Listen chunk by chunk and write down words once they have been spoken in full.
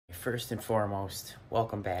first and foremost,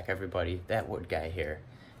 welcome back everybody. ThatWoodGuy here.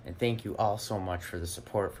 And thank you all so much for the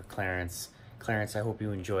support for Clarence. Clarence, I hope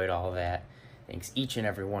you enjoyed all of that. Thanks each and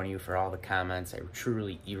every one of you for all the comments. I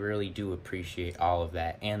really do appreciate all of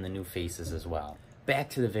that, and the new faces as well.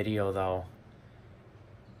 Back to the video though.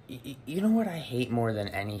 You know what I hate more than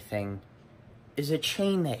anything? Is a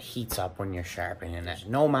chain that heats up when you're sharpening it.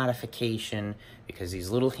 No modification, because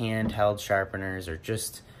these little handheld sharpeners are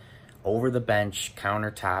just over the bench,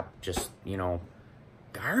 countertop, just, you know,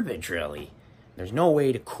 garbage really. There's no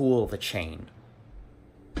way to cool the chain.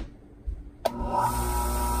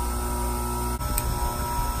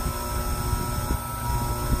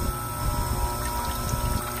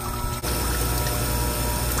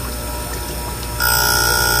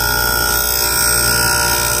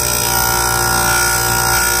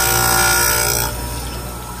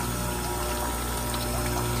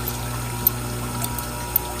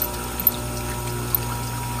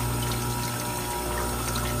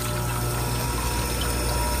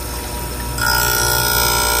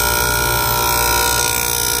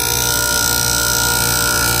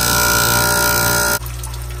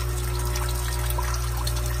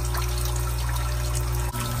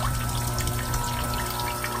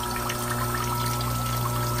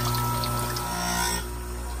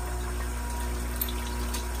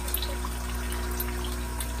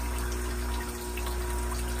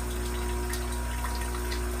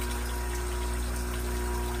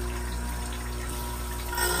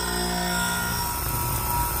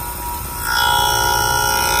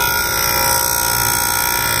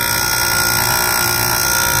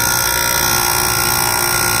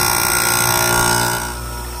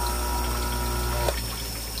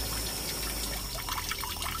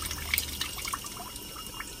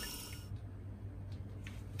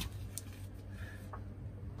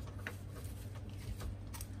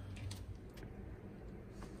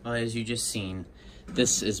 Well, as you just seen,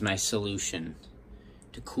 this is my solution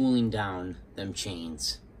to cooling down them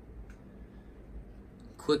chains.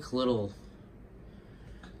 Quick little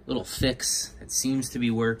fix that seems to be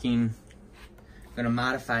working. I'm gonna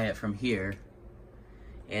modify it from here.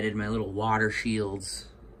 Added my little water shields.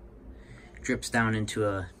 Drips down into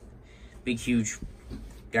a big huge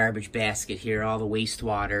garbage basket here, all the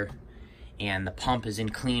wastewater, and the pump is in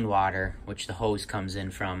clean water, which the hose comes in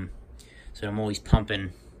from. So I'm always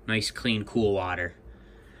pumping nice, clean, cool water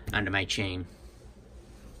onto my chain.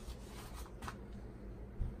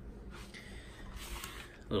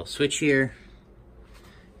 Little switch here.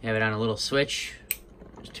 Have it on a little switch.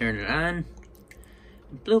 Just turn it on.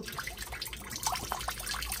 Bloop.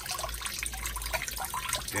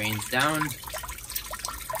 Drains down.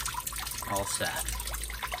 All set.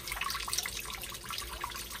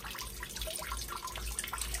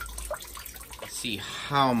 See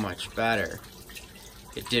how much better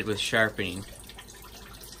it did with sharpening.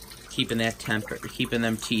 Keeping that temper, keeping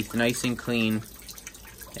them teeth nice and clean,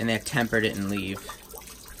 and that temper didn't leave.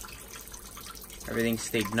 Everything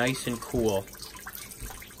stayed nice and cool.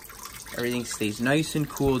 Everything stays nice and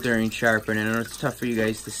cool during sharpening. I know it's tough for you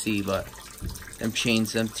guys to see, but them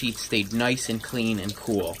teeth stayed nice and clean and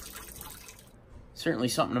cool. Certainly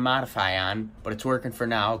something to modify on, but it's working for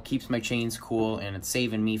now. It keeps my chains cool, and it's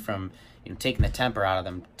saving me from, you know, taking the temper out of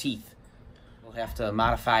them teeth. We'll have to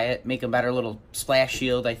modify it, make a better little splash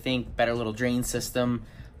shield, I think, better little drain system.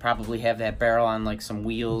 Probably have that barrel on like some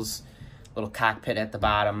wheels, little cockpit at the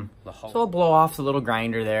bottom. So we'll blow off the little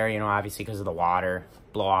grinder there, you know, obviously because of the water.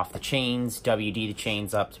 Blow off the chains, WD the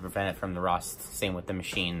chains up to prevent it from the rust. Same with the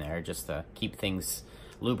machine there, just to keep things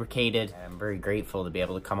lubricated. I'm very grateful to be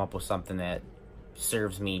able to come up with something that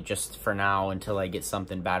serves me just for now until I get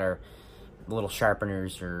something better. Little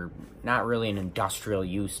sharpeners are not really an industrial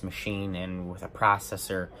use machine, and with a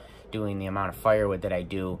processor doing the amount of firewood that I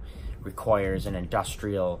do requires an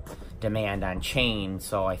industrial demand on chain,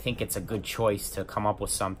 so I think it's a good choice to come up with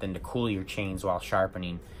something to cool your chains while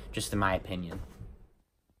sharpening, just in my opinion.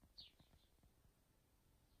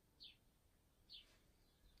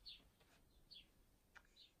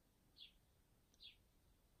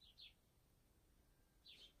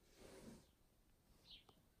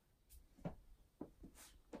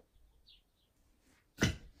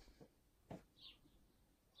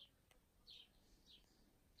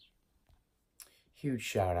 Huge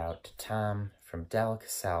shout out to Tom from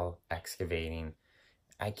casale excavating.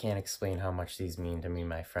 I can't explain how much these mean to me,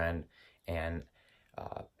 my friend. And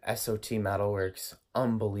S.O.T Metalworks,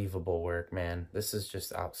 unbelievable work, man. This is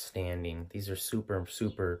just outstanding. These are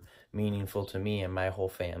super meaningful to me and my whole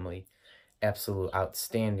family. Absolute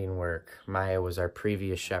outstanding work. Maya was our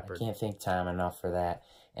previous shepherd. I can't thank Tom enough for that.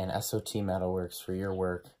 And S.O.T Metalworks for your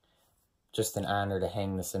work. just an honor to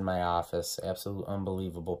hang this in my office. Absolute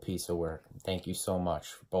unbelievable piece of work. Thank you so much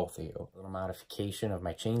for both of you. A little modification of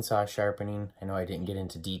my chainsaw sharpening. I know I didn't get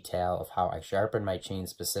into detail of how I sharpen my chain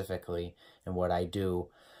specifically and what I do,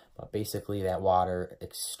 but basically that water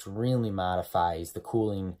extremely modifies the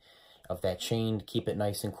cooling of that chain to keep it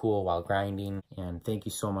nice and cool while grinding. And thank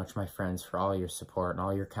you so much, my friends, for all your support and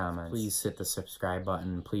all your comments. Please hit the subscribe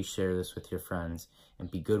button. Please share this with your friends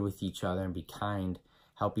and be good with each other and be kind.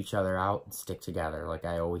 Help each other out and stick together, like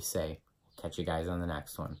I always say. Catch you guys on the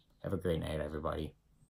next one. Have a great night, everybody.